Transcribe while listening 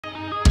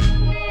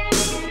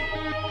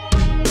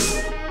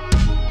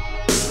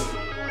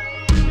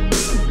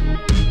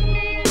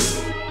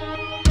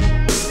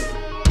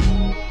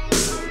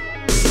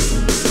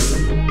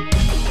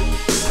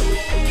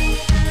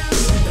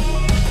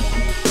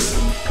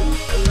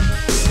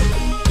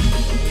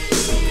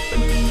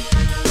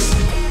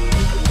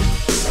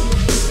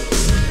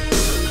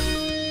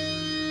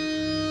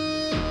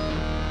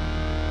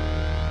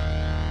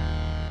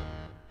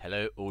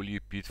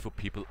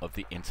of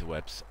the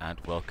interwebs, and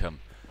welcome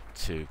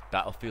to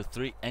Battlefield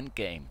 3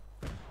 Endgame.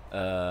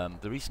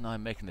 The reason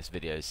I'm making this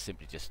video is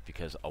simply just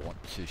because I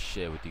want to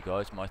share with you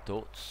guys my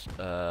thoughts.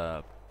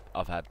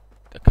 I've had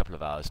a couple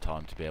of hours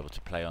time to be able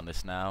to play on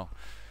this now,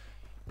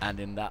 and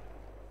in that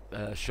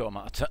short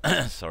amount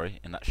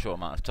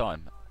of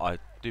time, I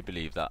do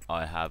believe that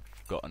I have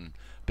gotten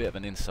a bit of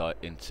an insight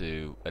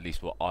into at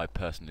least what I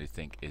personally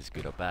think is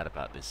good or bad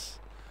about this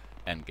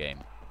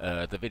endgame.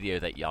 The video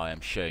that I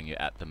am showing you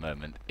at the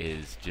moment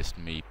is just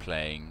me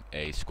playing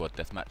a squad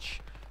deathmatch.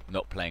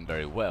 Not playing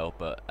very well,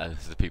 but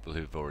as the people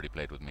who've already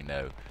played with me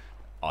know,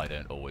 I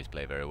don't always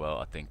play very well.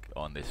 I think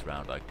on this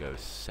round I go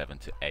 7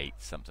 to 8,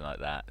 something like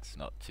that. It's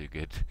not too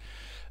good.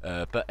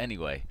 But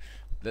anyway,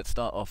 let's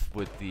start off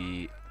with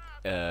the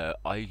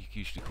I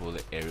usually call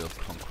it aerial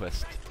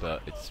conquest,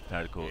 but it's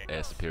apparently called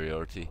air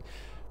superiority.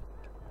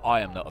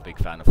 I am not a big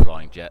fan of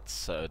flying jets,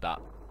 so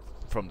that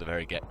from the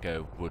very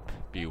get-go would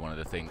be one of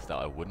the things that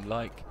I wouldn't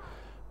like.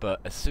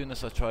 But as soon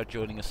as I tried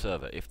joining a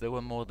server, if there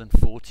were more than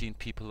 14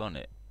 people on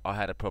it, I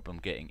had a problem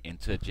getting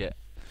into a jet.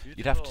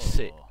 You'd have to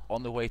sit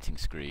on the waiting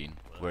screen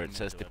where it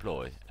says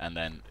deploy and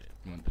then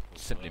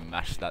simply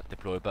mash that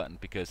deploy button,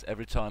 because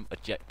every time a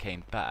jet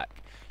came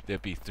back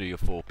there'd be 3 or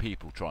 4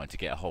 people trying to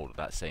get a hold of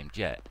that same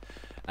jet,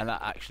 and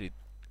that actually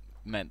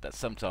meant that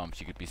sometimes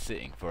you could be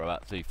sitting for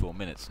about 3-4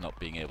 minutes not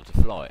being able to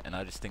fly, and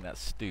I just think that's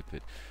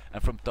stupid.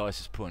 And from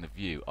DICE's point of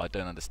view, I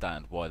don't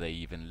understand why they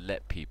even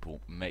let people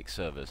make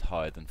servers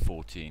higher than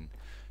 14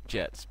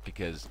 jets,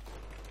 because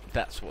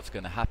that's what's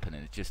going to happen,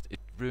 and it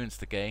ruins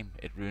the game.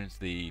 It ruins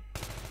the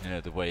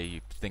the way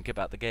you think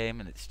about the game,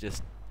 and it's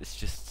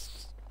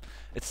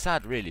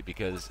sad really,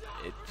 because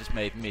it just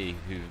made me,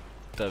 who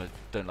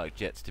don't like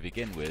jets to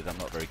begin with, I'm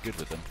not very good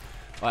with them,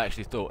 I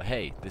actually thought,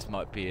 hey, this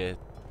might be a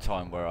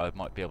time where I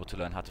might be able to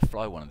learn how to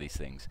fly one of these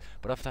things.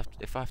 But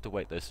if I have to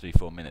wait those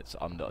 3-4 minutes,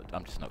 I'm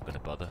just not going to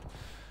bother.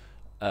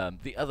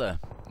 The other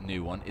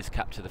new one is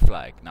Capture the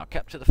Flag. Now,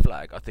 Capture the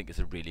Flag I think is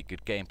a really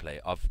good gameplay.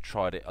 I've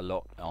tried it a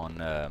lot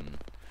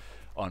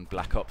on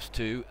Black Ops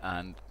 2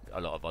 and a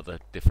lot of other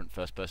different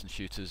first-person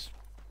shooters,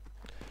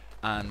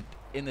 and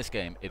in this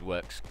game it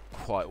works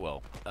quite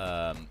well.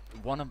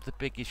 One of the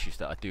big issues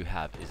that I do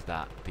have is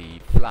that the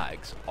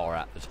flags are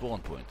at the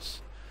spawn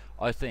points.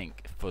 I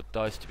think for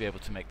DICE to be able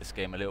to make this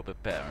game a little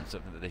bit better, and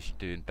something that they should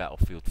do in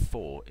Battlefield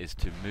 4, is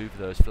to move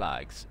those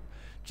flags.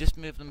 Just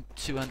move them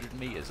 200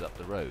 meters up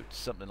the road,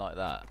 something like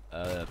that,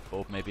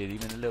 or maybe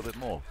even a little bit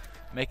more.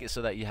 Make it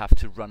so that you have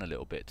to run a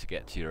little bit to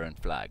get to your own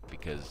flag,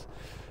 because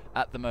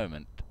at the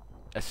moment,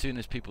 as soon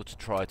as people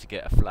try to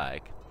get a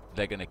flag,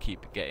 they're going to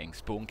keep getting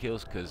spawn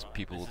kills, because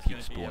people will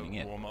keep spawning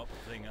in.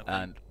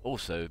 And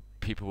also,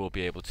 people will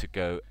be able to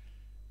go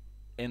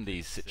in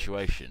these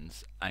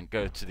situations and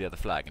go to the other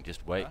flag and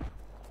just wait.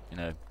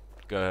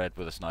 Go ahead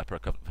with a sniper a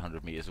couple of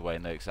 100 meters away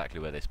and know exactly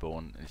where they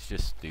spawn. It's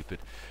just stupid.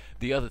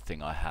 The other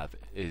thing I have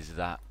is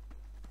that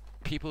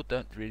people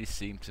don't really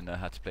seem to know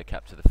how to play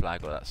Capture the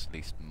Flag, or that's at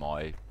least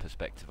my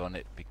perspective on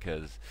it,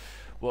 because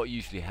what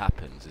usually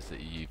happens is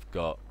that you've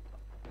got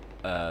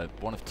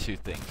one of two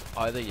things.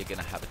 Either you're going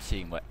to have a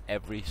team where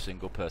every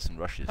single person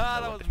rushes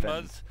and no one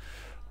defends,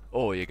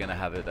 or you're going to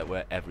have it that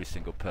where every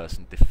single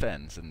person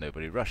defends and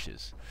nobody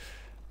rushes.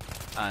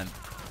 And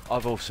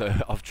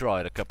I've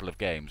tried a couple of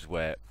games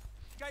where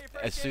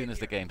as soon as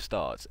the game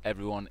starts,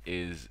 everyone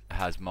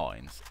has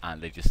mines,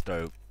 and they just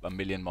throw a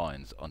million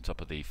mines on top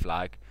of the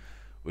flag,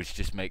 which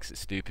just makes it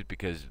stupid,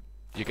 because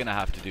you're going to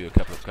have to do a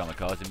couple of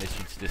kamikaze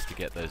missions just to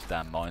get those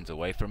damn mines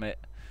away from it.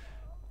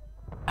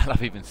 And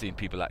I've even seen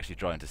people actually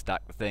trying to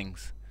stack the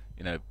things.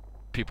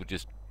 People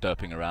just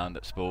derping around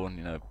at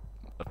spawn.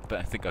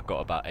 I think I've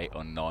got about 8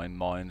 or 9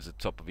 mines on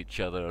top of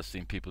each other. I've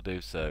seen people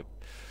do. So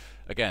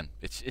again,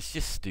 it's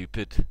just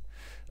stupid.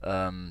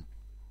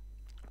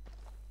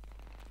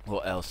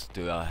 What else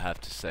do I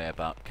have to say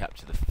about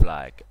Capture the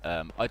Flag?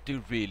 I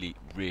do really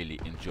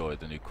enjoy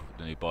the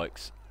new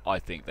bikes. I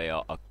think they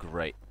are a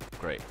great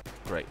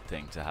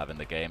thing to have in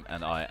the game,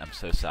 and I am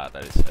so sad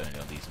that it's only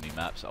on these new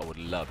maps. I would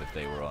love if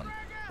they were on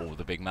all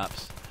the big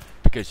maps,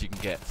 because you can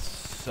get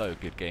so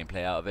good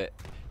gameplay out of it.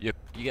 You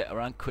get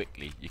around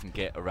quickly, you can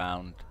get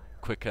around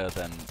quicker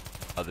than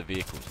other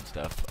vehicles and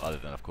stuff, other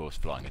than of course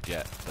flying a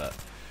jet, but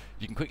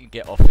you can quickly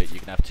get off it. You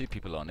can have 2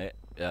 people on it,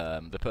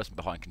 the person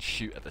behind can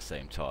shoot at the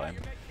same time.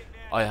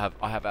 I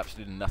have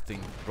absolutely nothing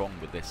wrong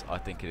with this. I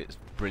think it is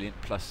brilliant,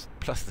 plus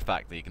the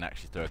fact that you can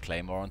actually throw a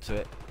claymore onto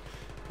it,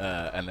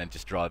 and then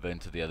just drive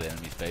into the other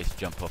enemy's base,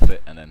 jump off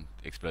it and then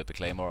explode the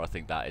claymore. I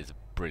think that is a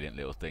brilliant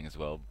little thing as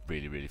well.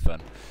 Really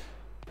fun.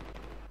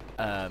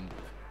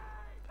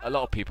 A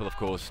lot of people of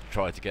course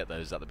try to get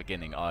those at the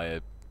beginning.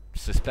 I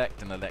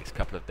suspect in the next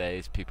couple of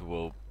days people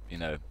will,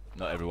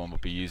 not everyone will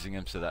be using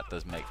them, so that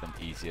does make them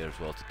easier as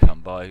well to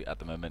come by. At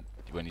the moment,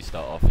 when you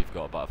start off, you've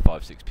got about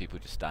 5-6 people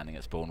just standing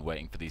at spawn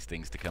waiting for these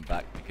things to come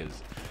back,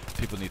 because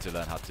people need to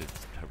learn how to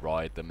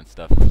ride them and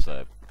stuff.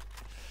 So,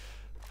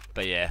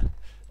 but yeah,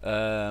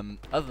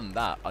 other than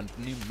that, on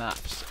new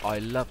maps, I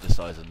love the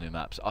size of new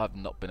maps. I've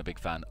not been a big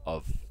fan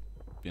of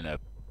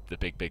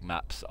the big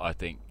maps. I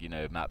think, you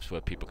know, maps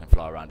where people can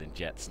fly around in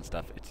jets and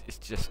stuff. It's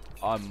just,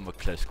 I'm a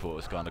close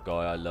quarters kind of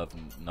guy. I love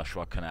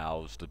Nashua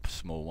canals, the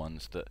small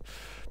ones.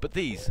 But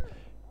these,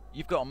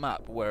 you've got a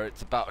map where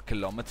it's about a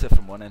kilometre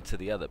from one end to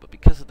the other, but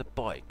because of the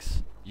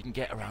bikes, you can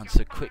get around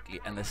so quickly,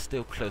 and there's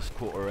still close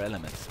quarter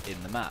elements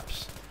in the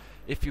maps.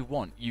 If you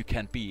want, you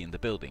can be in the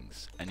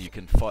buildings, and you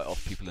can fight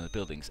off people in the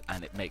buildings,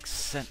 and it makes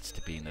sense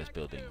to be in those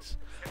buildings.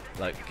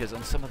 Like, because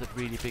on some of the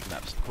really big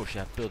maps, of course you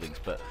have buildings,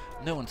 but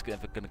no one's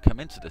ever going to come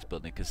into this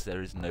building because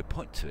there is no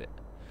point to it.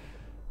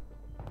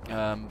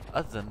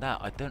 Other than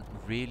that, I don't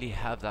really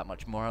have that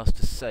much more else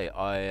to say.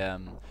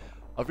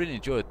 I've really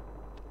enjoyed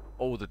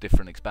all the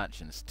different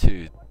expansions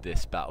to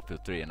this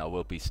Battlefield 3, and I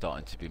will be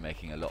starting to be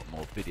making a lot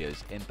more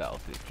videos in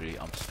Battlefield 3.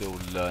 I'm still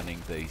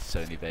learning the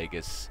Sony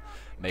Vegas,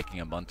 making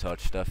a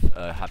montage stuff,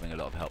 having a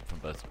lot of help from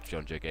both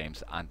John Joe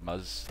Games and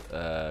Muzz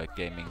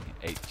Gaming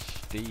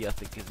HD, I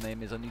think his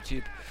name is on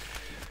YouTube.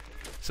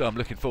 So I'm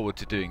looking forward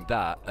to doing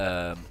that.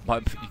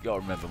 You gotta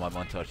remember, my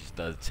montages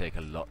does take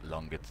a lot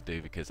longer to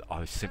do because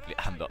I simply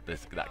am not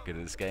that good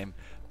at this game.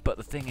 But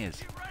the thing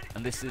is,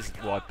 and this is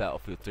why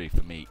Battlefield 3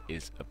 for me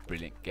is a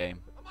brilliant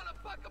game,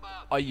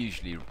 I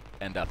usually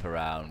end up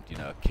around, you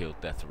know, a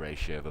kill-death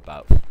ratio of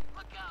about...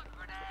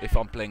 If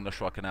I'm playing the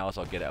Shrine Canals,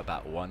 I'll get it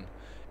about 1.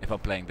 If I'm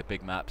playing the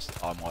big maps,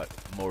 I might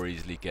more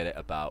easily get it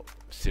about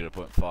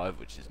 0.5,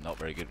 which is not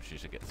very good, which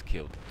usually gets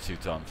killed 2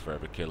 times for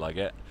every kill I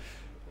get.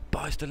 But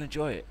I still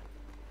enjoy it.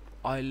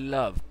 I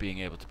love being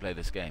able to play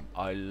this game.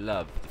 I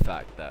love the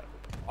fact that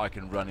I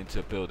can run into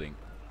a building,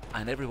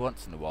 and every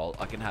once in a while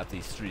I can have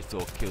these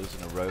 3-4 kills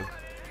in a row,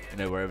 you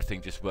know, where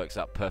everything just works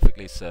out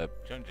perfectly. So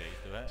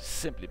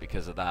simply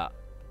because of that,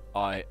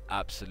 I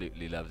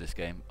absolutely love this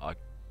game. I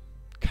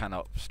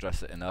cannot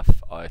stress it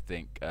enough. I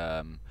think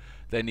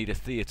they need a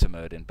theatre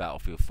mode in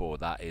Battlefield 4.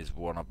 That is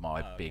one of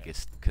my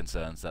biggest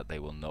concerns that they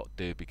will not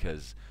do,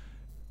 because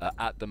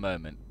at the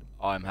moment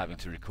I'm having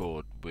to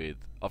record with,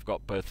 I've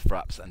got both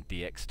Fraps and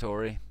DX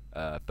Tory,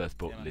 both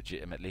bought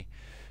legitimately,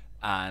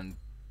 and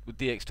with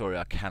DX Tory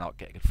I cannot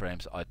get good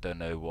frames. I don't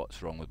know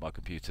what's wrong with my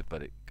computer,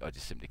 but I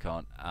just simply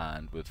can't.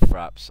 And with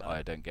Fraps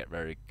I don't get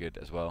very good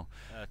as well.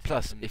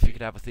 Plus, if you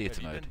could have a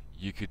theatre mode,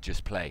 you could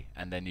just play,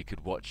 and then you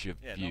could watch your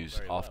views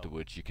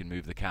afterwards. You can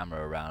move the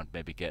camera around,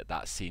 maybe get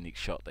that scenic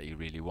shot that you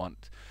really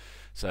want.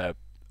 So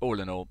all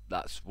in all,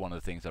 that's one of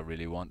the things I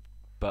really want.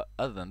 But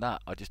other than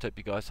that, I just hope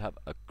you guys have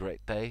a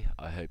great day.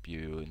 I hope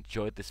you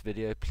enjoyed this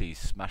video. Please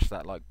smash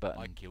that like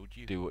button.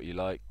 Do what you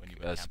like.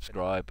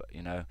 Subscribe.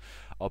 You know,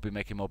 I'll be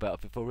making more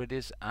Battlefield 4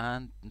 videos.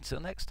 And until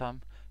next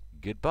time,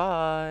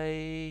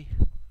 goodbye.